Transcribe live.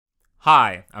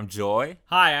Hi, I'm Joy,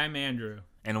 Hi, I'm Andrew.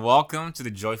 and welcome to the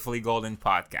Joyfully Golden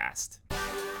podcast.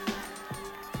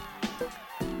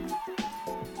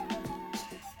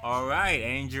 All right,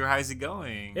 Andrew, how's it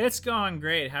going? It's going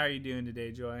great. How are you doing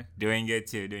today, Joy? Doing good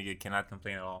too, doing good. Cannot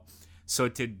complain at all. So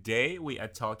today we are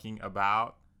talking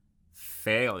about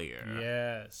failure.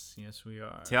 Yes, we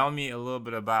are. Tell me a little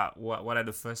bit about what are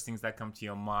the first things that come to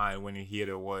your mind when you hear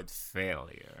the word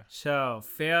failure? So,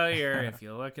 failure, if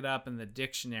you look it up in the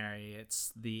dictionary,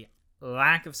 it's the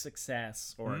lack of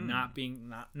success or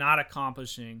not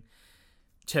accomplishing.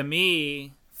 To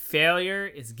me, failure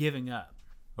is giving up.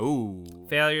 Ooh.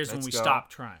 Failure is when let's we go. stop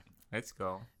trying. Let's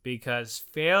go. Because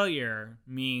failure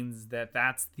means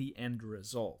that's the end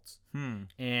result.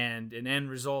 And an end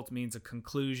result means a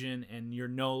conclusion, and you're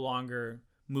no longer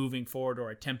moving forward or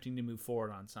attempting to move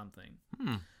forward on something.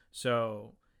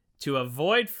 So to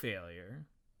avoid failure,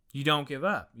 you don't give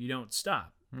up. You don't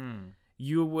stop.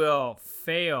 You will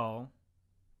fail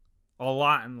a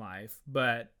lot in life,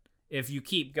 but if you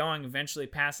keep going, eventually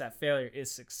past that failure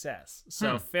is success.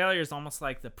 So failure is almost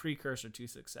like the precursor to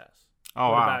success. Oh,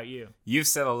 what wow. about you? You've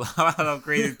said a lot of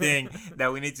crazy things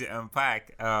that we need to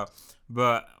unpack.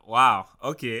 But wow,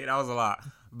 okay, that was a lot.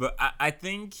 But I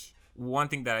think one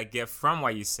thing that I get from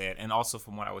what you said, and also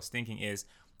from what I was thinking, is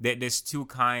that there's two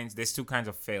kinds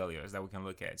of failures that we can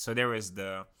look at. So there is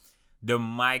the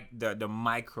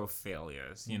micro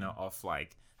failures, of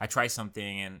like I tried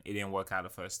something and it didn't work out the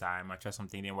first time. I tried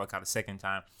something, it didn't work out the second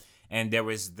time. And there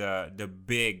is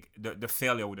the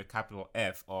failure with a capital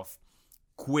F of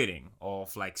quitting,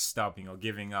 of like stopping or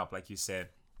giving up, like you said.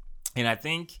 And I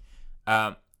think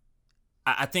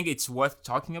I think it's worth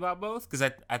talking about both, because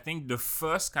I think the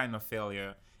first kind of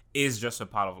failure is just a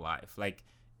part of life. Like,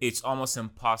 it's almost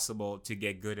impossible to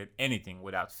get good at anything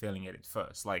without failing at it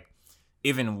first. Like,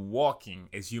 even walking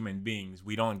as human beings,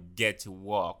 we don't get to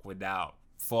walk without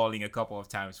falling a couple of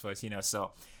times first,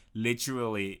 So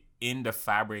literally in the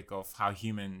fabric of how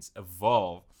humans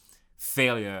evolve,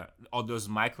 failure, or those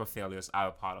micro failures, are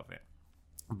a part of it.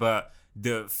 But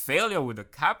the failure with a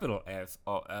capital F,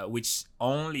 which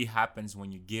only happens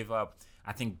when you give up,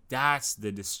 I think that's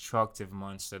the destructive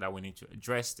monster that we need to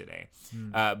address today.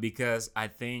 Because I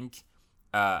think,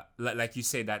 like you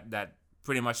say, that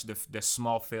pretty much the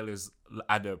small failures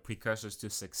are the precursors to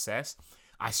success.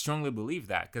 I strongly believe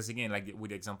that, because again, like with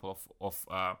the example of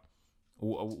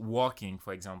walking,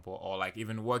 for example, or like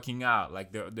even working out,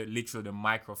 like the literally the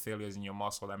micro failures in your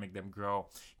muscle that make them grow,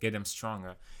 get them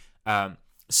stronger.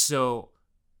 So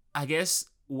I guess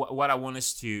what I want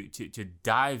us to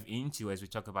dive into as we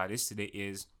talk about this today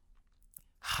is,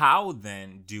 how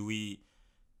then do we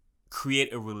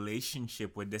create a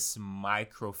relationship with this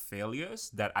micro failures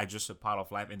that are just a part of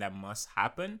life and that must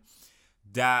happen,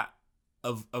 that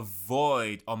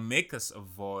avoid or make us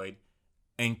avoid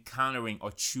encountering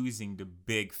or choosing the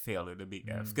big failure, the big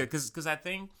F. Because I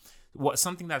think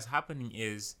something that's happening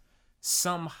is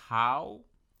somehow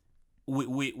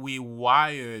we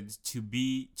wired to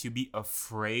be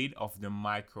afraid of the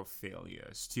micro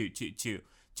failures,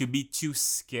 to be too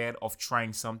scared of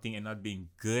trying something and not being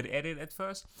good at it at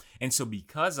first. And so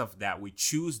because of that, we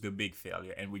choose the big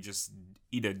failure and we just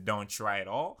either don't try at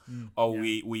all, or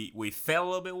we fail a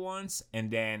little bit once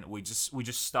and then we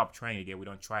just stop trying again. We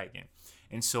don't try again.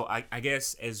 And so I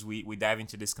guess as we dive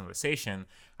into this conversation,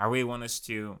 I really want us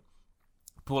to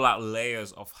pull out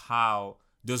layers of how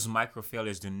those micro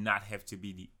failures do not have to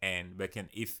be the end, but can,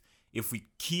 if we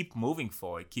keep moving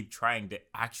forward, keep trying, they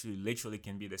actually literally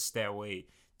can be the stairway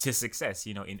to success,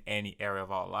 in any area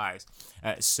of our lives.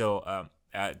 So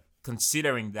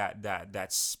considering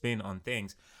that spin on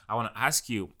things, I want to ask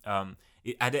you, are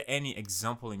there any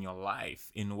example in your life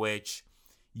in which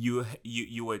you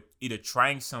were either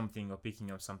trying something or picking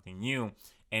up something new,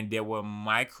 and there were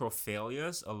micro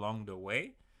failures along the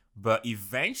way, but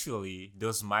eventually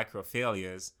those micro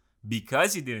failures,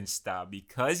 because you didn't stop,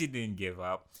 because you didn't give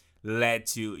up, led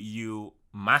to you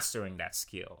mastering that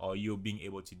skill, or you being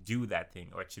able to do that thing,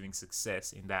 or achieving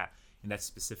success in that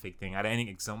specific thing? Are there any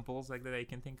examples like that you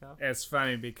can think of? It's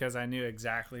funny because I knew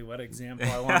exactly what example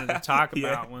I wanted to talk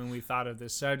about when we thought of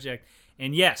this subject.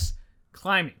 And yes,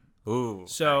 climbing. Ooh.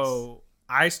 So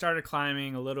nice. I started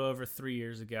climbing a little over 3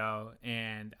 years ago,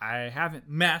 and I haven't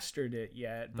mastered it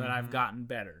yet, but I've gotten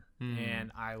better.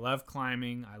 And I love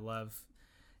climbing. I love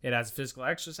it as a physical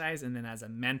exercise and then as a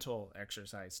mental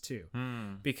exercise too.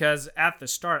 Because at the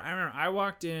start, I remember I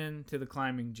walked into the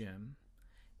climbing gym,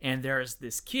 and there's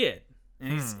this kid,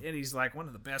 and he's like one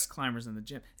of the best climbers in the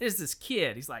gym. There's this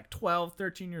kid, he's like 12,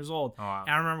 13 years old. Oh, wow.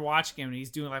 And I remember watching him, and he's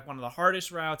doing like one of the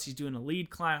hardest routes. He's doing a lead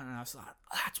climb, and I was like,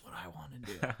 that's what I want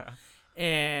to do.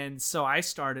 And so I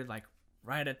started like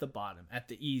right at the bottom, at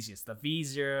the easiest, the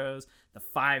V0s, the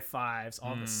 5.5s,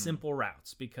 all the simple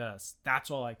routes, because that's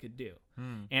all I could do.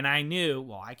 And I knew,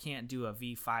 well, I can't do a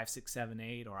V5, 6, 7,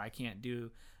 8, or I can't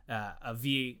do a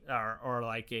V or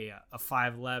like a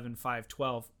 5.11,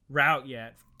 5.12 route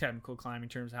yet, technical climbing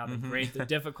terms, how they grade the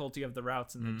difficulty of the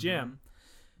routes in the gym.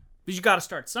 But you got to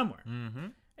start somewhere.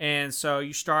 And so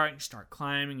you start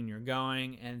climbing and you're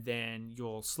going, and then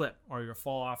you'll slip or you'll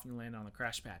fall off and you land on the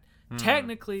crash pad.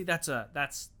 Technically, that's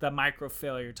the micro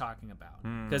failure you're talking about,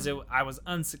 because I was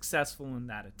unsuccessful in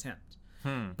that attempt.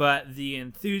 But the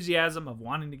enthusiasm of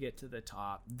wanting to get to the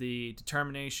top, the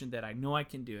determination that I know I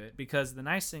can do it, because the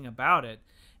nice thing about it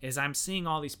is I'm seeing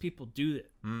all these people do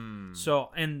it. So,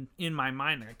 and in my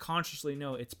mind, I consciously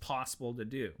know it's possible to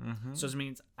do. So it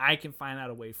means I can find out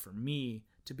a way for me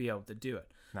to be able to do it.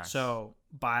 Nice. So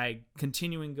by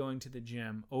continuing going to the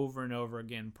gym over and over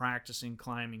again, practicing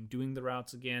climbing, doing the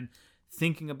routes again,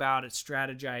 thinking about it,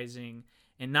 strategizing,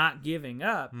 and not giving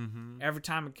up, every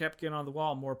time I kept getting on the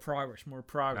wall, more progress,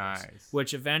 nice.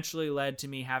 Which eventually led to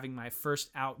me having my first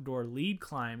outdoor lead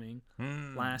climbing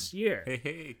last year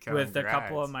with a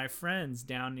couple of my friends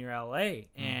down near LA.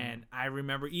 And I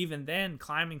remember even then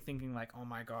climbing, thinking like, oh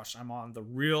my gosh, I'm on the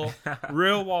real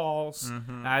walls.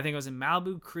 I think it was in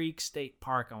Malibu Creek State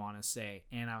Park, I want to say.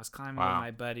 And I was climbing with my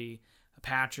buddy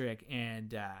Patrick,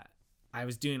 and I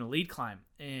was doing a lead climb,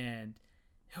 and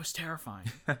it was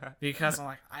terrifying because I'm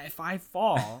like, if I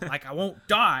fall, like I won't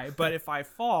die, but if I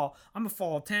fall, I'm going to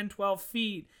fall 10, 12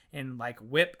 feet and like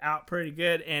whip out pretty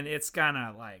good. And it's going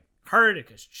to like hurt. It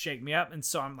could shake me up. And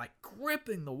so I'm like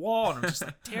gripping the wall and I'm just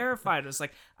like terrified. It's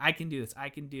like, I can do this. I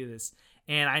can do this.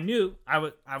 And I knew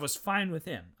I was fine with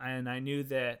him. And I knew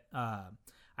that,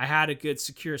 I had a good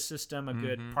secure system, a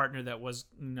good partner that was,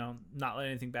 not letting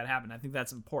anything bad happen. I think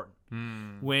that's important.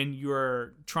 When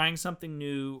you're trying something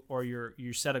new or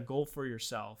you set a goal for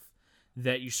yourself,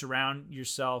 that you surround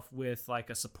yourself with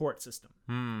like a support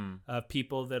system of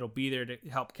people that'll be there to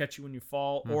help catch you when you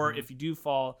fall, or if you do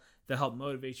fall, they'll help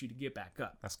motivate you to get back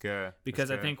up. That's good.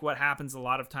 Because I think what happens a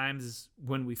lot of times is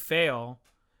when we fail,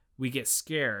 we get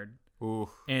scared.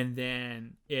 Ooh. And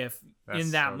then if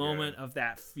in that moment of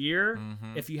that fear,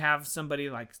 if you have somebody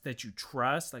like that you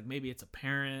trust, like maybe it's a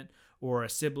parent or a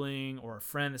sibling or a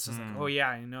friend that's just like, oh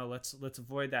yeah, let's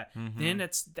avoid that. Then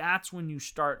that's when you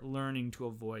start learning to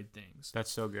avoid things. That's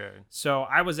so good. So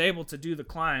I was able to do the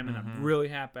climb, and I'm really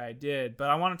happy I did. But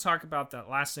I want to talk about that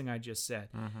last thing I just said.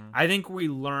 I think we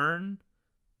learn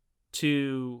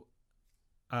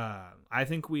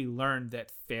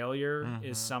that failure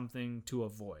is something to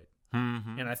avoid.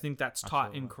 And I think that's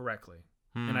taught incorrectly.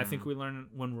 And I think we learn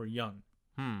when we're young.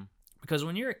 Because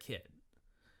when you're a kid,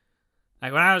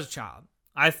 like when I was a child,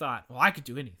 I thought, well, I could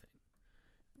do anything.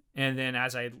 And then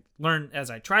as I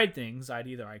tried things, I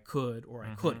could or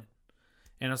I couldn't.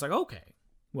 And I was like, okay,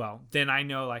 well, then I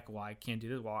know like, well, I can't do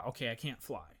this. Well, okay, I can't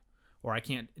fly, or I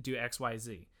can't do X, Y,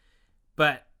 Z.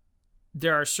 But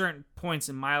there are certain points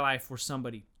in my life where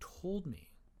somebody told me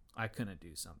I couldn't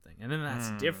do something. And then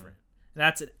that's different.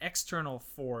 That's an external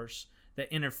force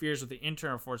that interferes with the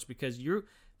internal force, because you're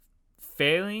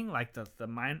failing, like the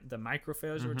micro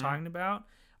failures we're talking about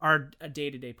are a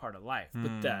day-to-day part of life.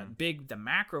 But the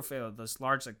macro failure, this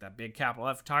large, like that big capital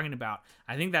F we're talking about,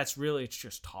 I think that's really, it's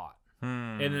just taught.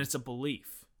 And it's a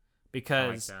belief,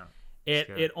 because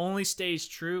it only stays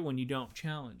true when you don't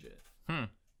challenge it.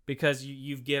 Because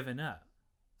you've given up.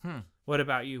 What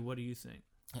about you? What do you think?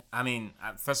 I mean,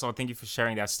 first of all, thank you for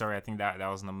sharing that story. I think that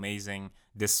was an amazing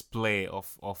display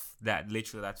of that,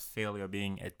 literally that failure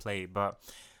being at play. But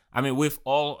I mean, we've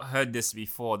all heard this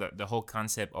before, the whole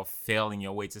concept of failing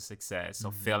your way to success,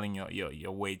 or failing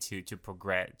your way to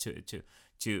progress,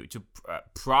 to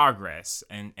progress.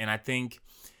 And I think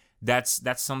that's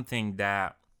something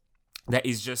that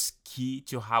is just key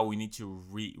to how we need to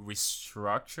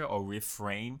restructure or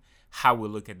reframe how we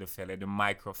look at the failure, the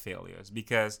micro failures,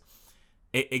 because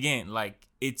again, like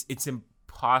it's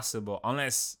impossible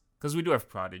unless, because we do have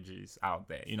prodigies out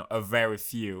there, a very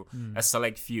few, a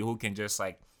select few who can just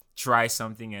like try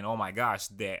something and oh my gosh,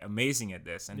 they're amazing at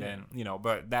this, and then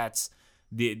but that's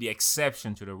the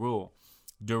exception to the rule.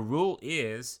 The rule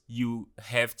is you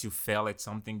have to fail at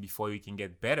something before you can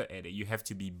get better at it. You have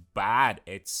to be bad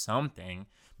at something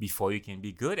before you can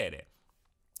be good at it.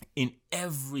 In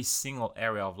every single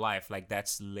area of life, like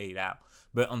that's laid out.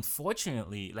 But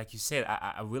unfortunately, like you said,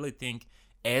 I really think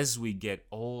as we get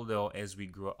older, as we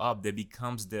grow up, there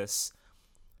becomes this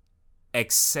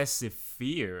excessive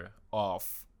fear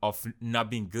of of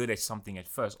not being good at something at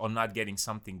first, or not getting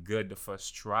something good the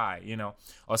first try,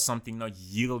 or something not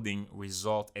yielding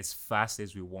result as fast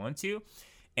as we want to.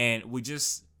 And we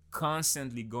just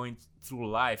constantly going through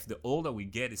life. The older we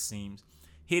get, it seems,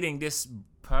 hitting this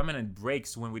permanent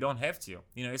breaks when we don't have to.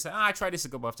 It's like, I tried this a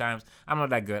couple of times, I'm not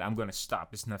that good, I'm gonna stop,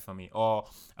 it's not for me. Or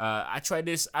I tried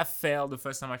this, I failed the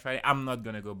first time I tried it, I'm not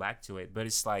gonna go back to it. But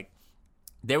it's like,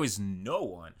 there is no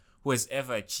one who has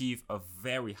ever achieved a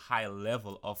very high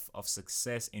level of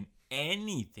success in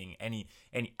anything, any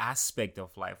aspect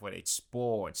of life, whether it's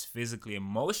sports, physically,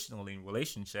 emotionally, in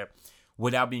relationship,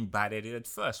 without being bad at it at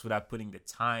first, without putting the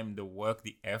time, the work,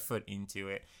 the effort into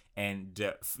it, and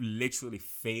literally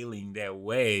failing their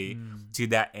way to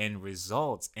that end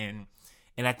result. And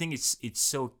I think it's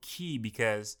so key,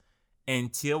 because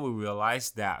until we realize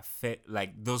that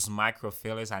like those micro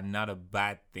failures are not a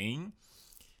bad thing,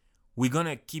 we're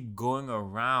gonna keep going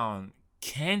around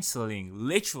canceling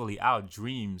literally our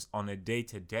dreams on a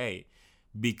day-to-day,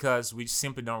 because we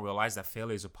simply don't realize that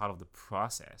failure is a part of the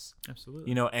process.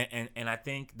 Absolutely. And I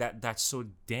think that that's so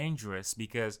dangerous,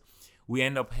 because we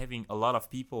end up having a lot of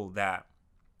people that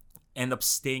end up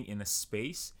staying in a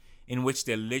space in which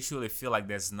they literally feel like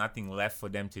there's nothing left for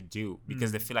them to do,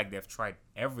 because they feel like they've tried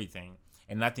everything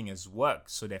and nothing has worked,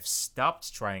 so they've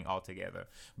stopped trying altogether.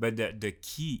 But the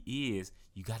key is,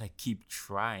 you gotta keep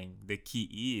trying. The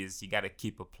key is, you gotta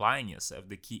keep applying yourself.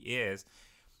 The key is,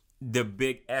 the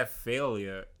big F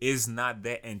failure is not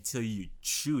there until you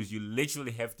choose. You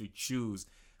literally have to choose,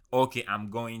 okay, I'm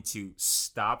going to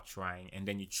stop trying, and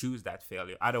then you choose that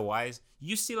failure. Otherwise,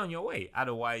 you're still on your way.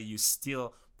 Otherwise, you're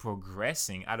still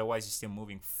progressing. Otherwise, you're still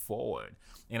moving forward.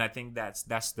 And I think that's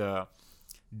the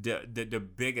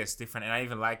biggest difference. And I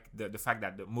even like the fact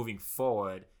that the moving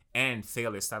forward and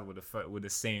failure start with the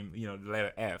same, the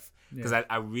letter F, because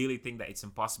I really think that it's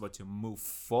impossible to move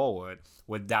forward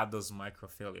without those micro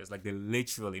failures. Like, they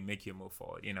literally make you move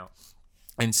forward,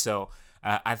 And so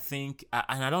I think,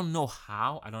 and I don't know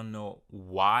how, I don't know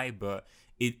why, but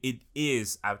it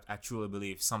is, I truly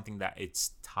believe, something that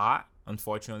it's taught.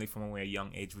 Unfortunately, from when we're a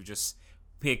young age, we just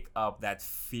pick up that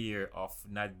fear of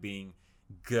not being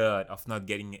good, of not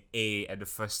getting an A at the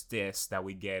first test that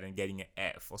we get, and getting an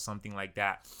F or something like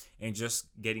that, and just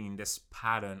getting in this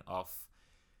pattern of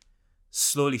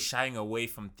slowly shying away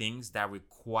from things that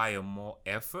require more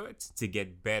effort to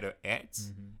get better at.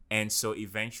 And so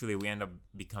eventually we end up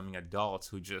becoming adults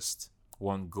who just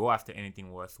won't go after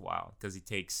anything worthwhile, because it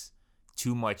takes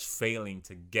too much failing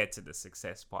to get to the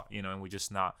success part, and we're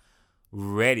just not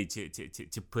ready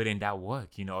to put in that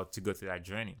work, to go through that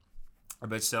journey.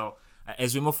 But so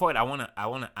as we move forward, I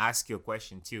wanna ask you a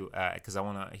question too, because I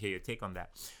wanna hear your take on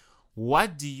that.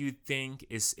 What do you think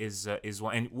is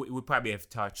one? And we probably have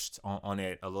touched on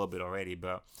it a little bit already,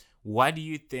 but what do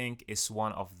you think is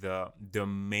one of the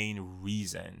main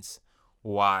reasons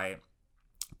why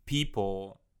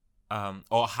people,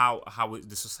 or how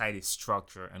the society is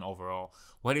structured, and overall,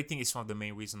 what do you think is one of the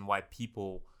main reasons why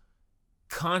people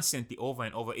constantly, over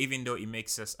and over, even though it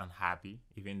makes us unhappy,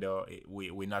 even though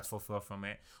we're not fulfilled from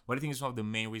it, what do you think is one of the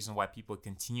main reasons why people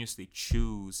continuously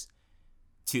choose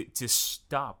to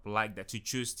stop like that, to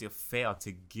choose to fail,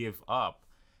 to give up,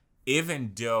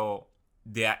 even though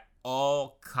there are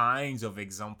all kinds of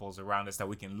examples around us that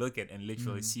we can look at and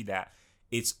literally see that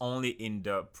it's only in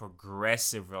the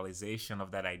progressive realization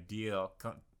of that ideal,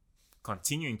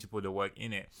 continuing to put the work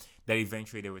in it, that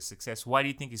eventually there was success? Why do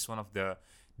you think it's one of the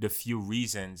few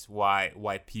reasons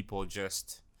why people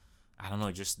just, I don't know,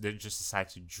 they just decide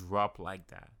to drop like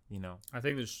that, I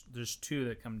think there's two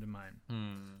that come to mind.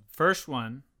 First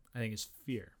one, I think, is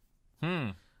fear.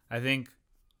 I think,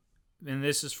 and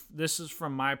this is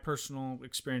from my personal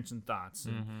experience and thoughts,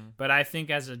 but I think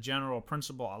as a general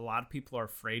principle, a lot of people are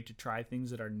afraid to try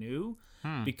things that are new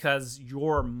because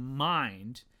your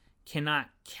mind cannot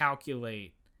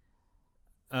calculate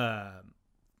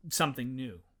something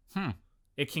new.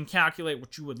 It can calculate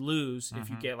what you would lose if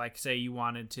you get, like, say you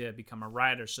wanted to become a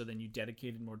writer, so then you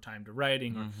dedicated more time to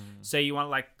writing, or say you want,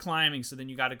 like, climbing, so then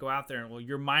you got to go out there, and, well,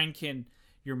 your mind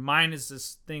is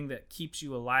this thing that keeps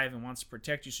you alive and wants to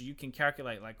protect you, so you can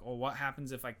calculate, like, oh, what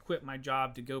happens if I quit my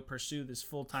job to go pursue this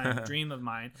full-time dream of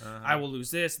mine? I will lose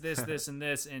this, and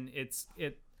this, and it's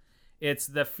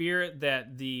the fear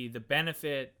that the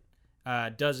benefit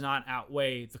does not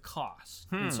outweigh the cost,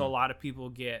 and so a lot of people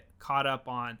get caught up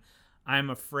on,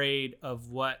 I'm afraid of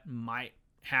what might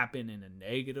happen in a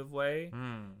negative way,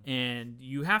 and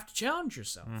you have to challenge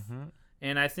yourself.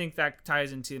 And I think that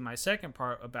ties into my second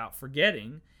part about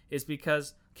forgetting, is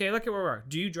because, okay, look at where we are.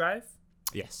 Do you drive?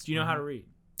 Yes. Do you know how to read?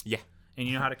 Yeah. and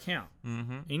you know how to count,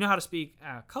 and you know how to speak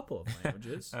a couple of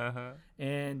languages,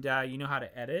 and you know how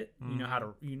to edit, you know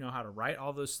how to write,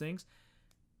 all those things.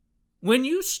 When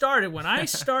I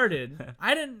started,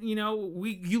 I didn't,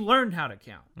 you learned how to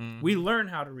count. We learned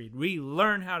how to read. We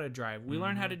learned how to drive. We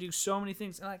learned how to do so many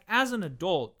things. Like, as an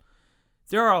adult,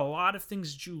 there are a lot of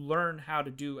things that you learn how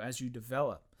to do as you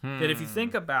develop. That if you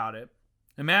think about it,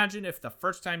 imagine if the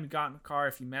first time you got in the car,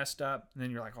 if you messed up, and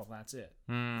then you're like, oh, that's it.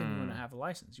 Then you wouldn't have a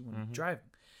license. You wouldn't be driving.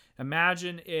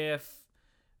 Imagine if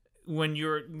when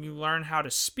you learn how to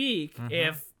speak,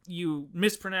 if you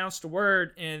mispronounced a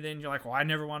word and then you're like, well, I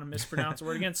never want to mispronounce a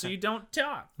word again, so you don't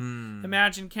talk.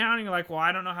 Imagine counting. You're like, well,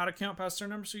 I don't know how to count past certain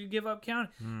numbers, so you give up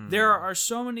counting. There are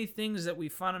so many things that we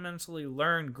fundamentally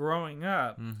learn growing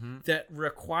up that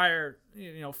require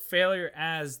failure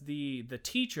as the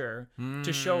teacher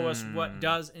to show us what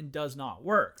does and does not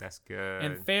work. That's good.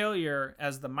 And failure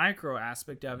as the micro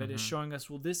aspect of it is showing us,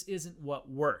 well, this isn't what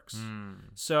works.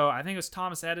 So I think it was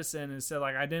Thomas Edison who said,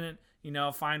 like, I didn't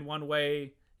find one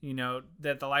way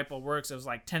that the light bulb works. It was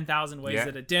like 10,000 ways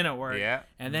that it didn't work.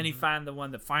 And then he found the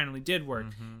one that finally did work.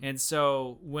 And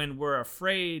so when we're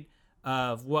afraid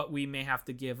of what we may have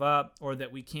to give up or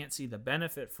that we can't see the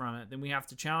benefit from it, then we have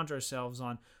to challenge ourselves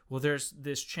on, well, there's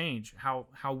this change.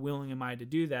 How willing am I to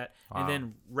do that? Wow. And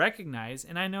then recognize,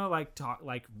 and I know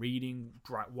like reading,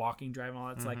 walking, driving, all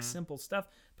that's like simple stuff,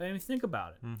 but I mean, think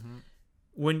about it.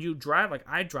 When you drive, like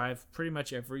I drive pretty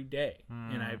much every day,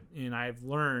 and I've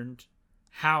learned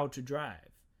how to drive,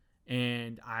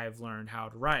 and I've learned how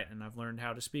to write, and I've learned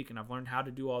how to speak, and I've learned how to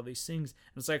do all these things.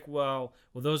 And it's like, well,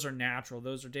 those are natural,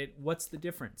 those are data. What's the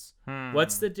difference?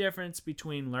 What's the difference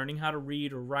between learning how to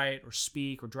read or write or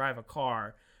speak or drive a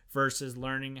car versus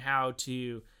learning how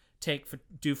to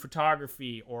do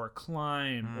photography or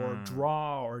climb or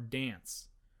draw or dance?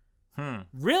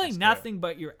 Really, that's nothing good.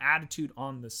 But your attitude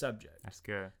on the subject. That's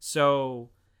good. So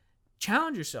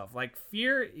challenge yourself. Like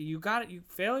failure, you got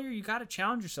to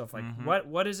challenge yourself. Like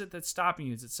what is it that's stopping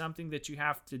you? Is it something that you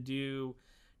have to do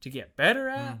to get better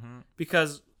at?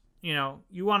 Because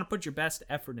you want to put your best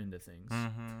effort into things.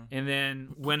 And then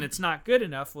when it's not good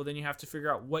enough, well, then you have to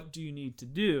figure out, what do you need to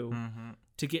do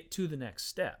to get to the next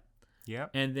step.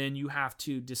 And then you have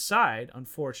to decide,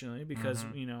 unfortunately, because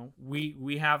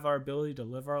we have our ability to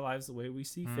live our lives the way we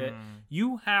see fit.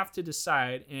 You have to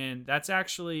decide, and that's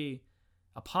actually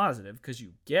a positive, because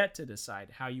you get to decide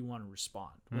how you want to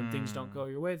respond when things don't go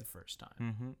your way the first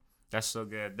time. That's so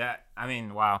good.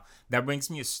 Wow. That brings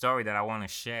me a story that I want to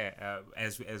share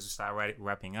as we start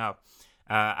wrapping up.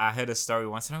 I heard a story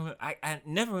once, and I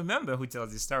never remember who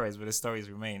tells these stories, but the stories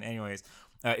remain. Anyways,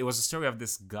 it was a story of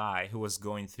this guy who was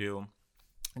going through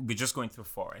a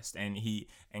forest, and he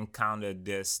encountered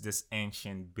this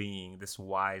ancient being, this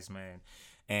wise man.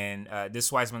 And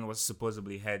this wise man was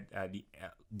supposedly had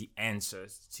the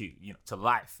answers to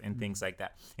life and things like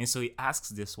that. And so he asks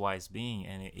this wise being,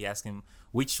 and he asks him,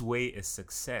 which way is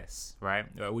success, right?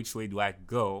 Which way do I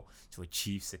go to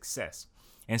achieve success?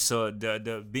 And so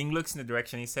the being looks in the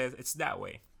direction. He says, it's that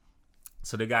way.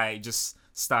 So the guy just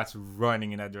starts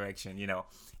running in that direction,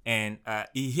 and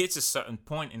he hits a certain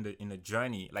point in the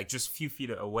journey, like just a few feet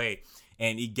away.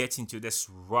 And he gets into this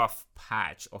rough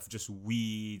patch of just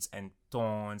weeds and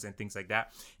thorns and things like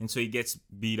that. And so he gets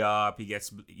beat up,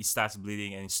 he starts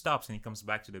bleeding, and he stops, and he comes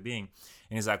back to the being.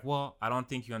 And he's like, well, I don't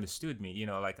think you understood me.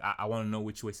 I want to know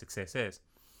which way success is.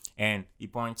 And he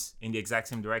points in the exact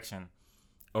same direction.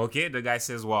 Okay, the guy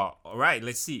says, well, all right,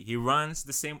 let's see. He runs,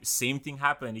 the same thing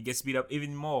happened. He gets beat up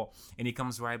even more. And he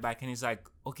comes right back, and he's like,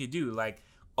 okay, dude, like,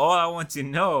 all I want to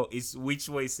know is which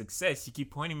way is success. You keep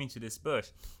pointing me to this bush.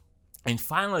 And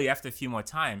finally, after a few more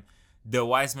time, the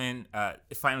wise man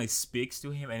finally speaks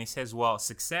to him, and he says, well,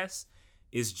 success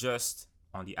is just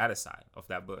on the other side of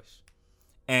that bush.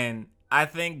 And I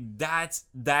think that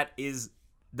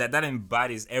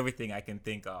embodies everything I can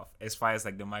think of as far as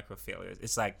like the micro failures.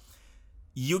 It's like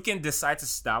you can decide to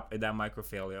stop at that micro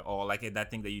failure, or like at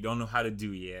that thing that you don't know how to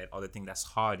do yet, or the thing that's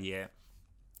hard yet.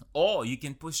 Or you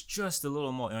can push just a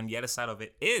little more, and on the other side of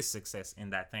it is success in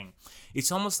that thing.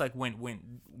 It's almost like when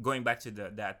going back to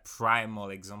that primal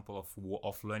example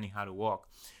of learning how to walk.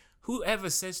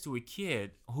 Whoever says to a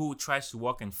kid who tries to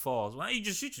walk and falls, well, you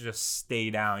should just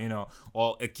stay down,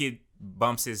 or a kid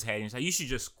bumps his head and he's like, you should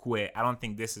just quit. I don't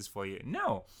think this is for you.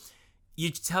 No,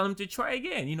 you tell him to try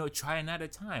again. Try another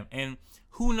time. And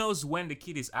who knows when the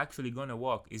kid is actually going to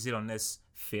walk? Is it on this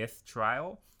 5th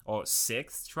trial? Or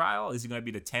 6th trial? Is it going to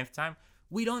be the 10th time?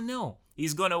 We don't know.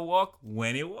 He's going to walk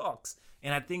when he walks.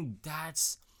 And I think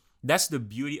that's the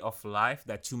beauty of life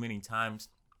that too many times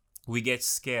we get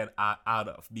scared out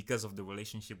of because of the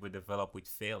relationship we develop with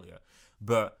failure.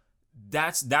 But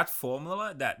that's that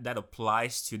formula that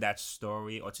applies to that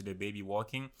story or to the baby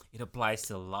walking. It applies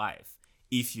to life.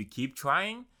 If you keep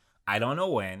trying, I don't know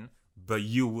when, but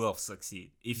you will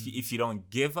succeed. If you don't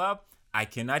give up, I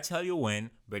cannot tell you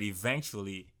when, but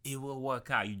eventually it will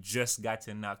work out. You just got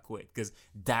to not quit, because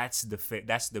that's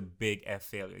the big F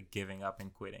failure, giving up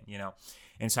and quitting,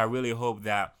 And so I really hope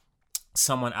that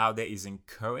someone out there is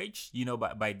encouraged,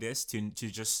 by this to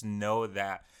just know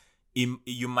that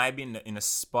you might be in a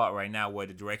spot right now where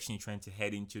the direction you're trying to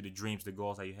head into, the dreams, the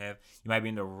goals that you have, you might be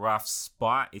in a rough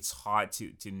spot. It's hard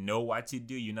to know what to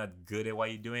do. You're not good at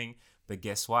what you're doing, but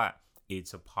guess what?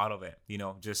 It's a part of it.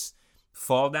 Just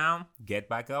fall down, get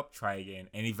back up, try again.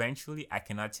 And eventually, I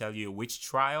cannot tell you which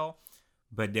trial,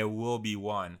 but there will be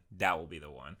one. That will be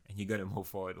the one. And you're going to move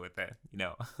forward with it,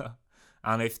 I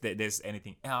don't know if there's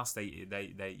anything else that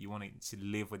you wanted to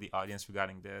leave with the audience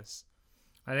regarding this.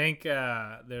 I think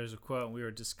there's a quote, and we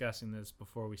were discussing this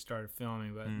before we started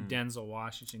filming, but Denzel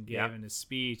Washington gave in his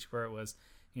speech where it was,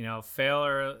 fail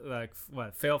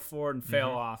forward and fail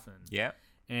often. Yeah.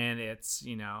 And it's,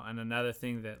 and another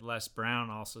thing that Les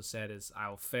Brown also said is, I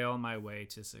will fail my way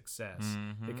to success.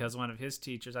 Because one of his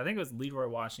teachers, I think it was Leroy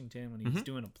Washington, when he was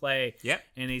doing a play,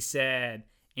 and he said,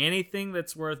 anything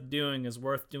that's worth doing is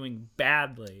worth doing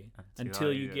badly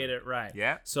until you get it right.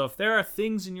 Yeah. So if there are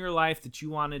things in your life that you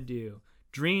want to do,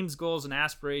 dreams, goals, and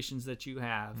aspirations that you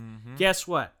have, guess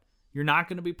what? You're not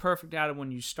going to be perfect at it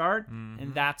when you start,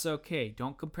 and that's okay.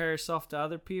 Don't compare yourself to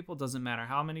other people. Doesn't matter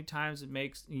how many times it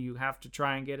makes you have to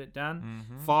try and get it done.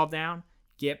 Fall down,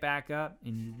 get back up,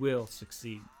 and you will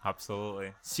succeed.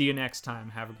 Absolutely. See you next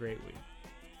time. Have a great week.